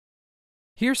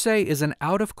Hearsay is an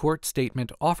out-of-court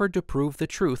statement offered to prove the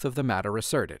truth of the matter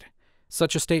asserted.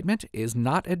 Such a statement is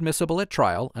not admissible at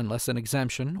trial unless an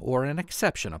exemption or an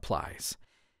exception applies.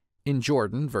 In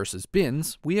Jordan v.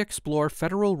 Binns, we explore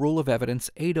Federal Rule of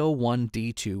Evidence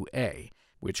 801D2A,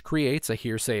 which creates a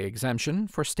hearsay exemption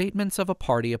for statements of a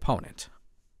party opponent.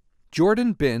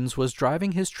 Jordan Binns was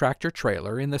driving his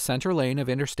tractor-trailer in the center lane of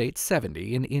Interstate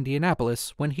 70 in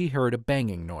Indianapolis when he heard a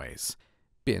banging noise.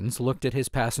 Binns looked at his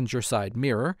passenger side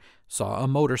mirror, saw a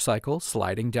motorcycle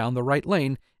sliding down the right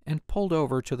lane, and pulled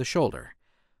over to the shoulder.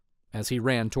 As he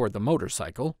ran toward the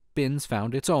motorcycle, Binns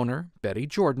found its owner, Betty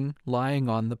Jordan, lying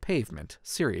on the pavement,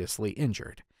 seriously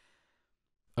injured.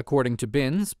 According to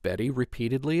Binns, Betty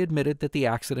repeatedly admitted that the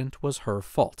accident was her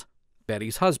fault.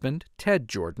 Betty's husband, Ted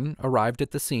Jordan, arrived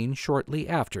at the scene shortly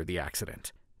after the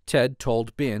accident. Ted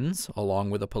told Binns, along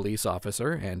with a police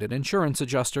officer and an insurance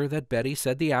adjuster, that Betty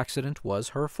said the accident was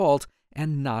her fault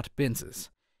and not Binns's.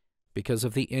 Because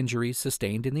of the injuries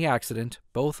sustained in the accident,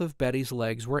 both of Betty's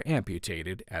legs were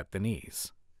amputated at the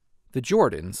knees. The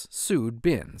Jordans sued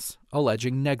Binns,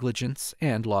 alleging negligence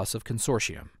and loss of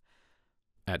consortium.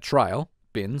 At trial,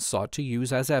 Binns sought to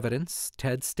use as evidence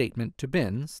Ted's statement to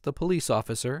Binns, the police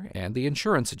officer, and the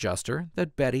insurance adjuster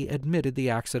that Betty admitted the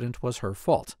accident was her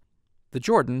fault. The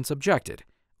Jordans objected,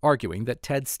 arguing that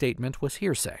Ted's statement was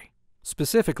hearsay.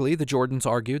 Specifically, the Jordans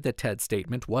argued that Ted's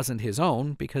statement wasn't his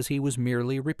own because he was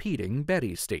merely repeating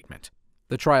Betty's statement.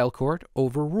 The trial court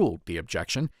overruled the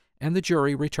objection, and the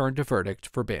jury returned a verdict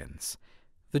for Binns.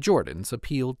 The Jordans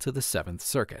appealed to the Seventh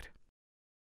Circuit.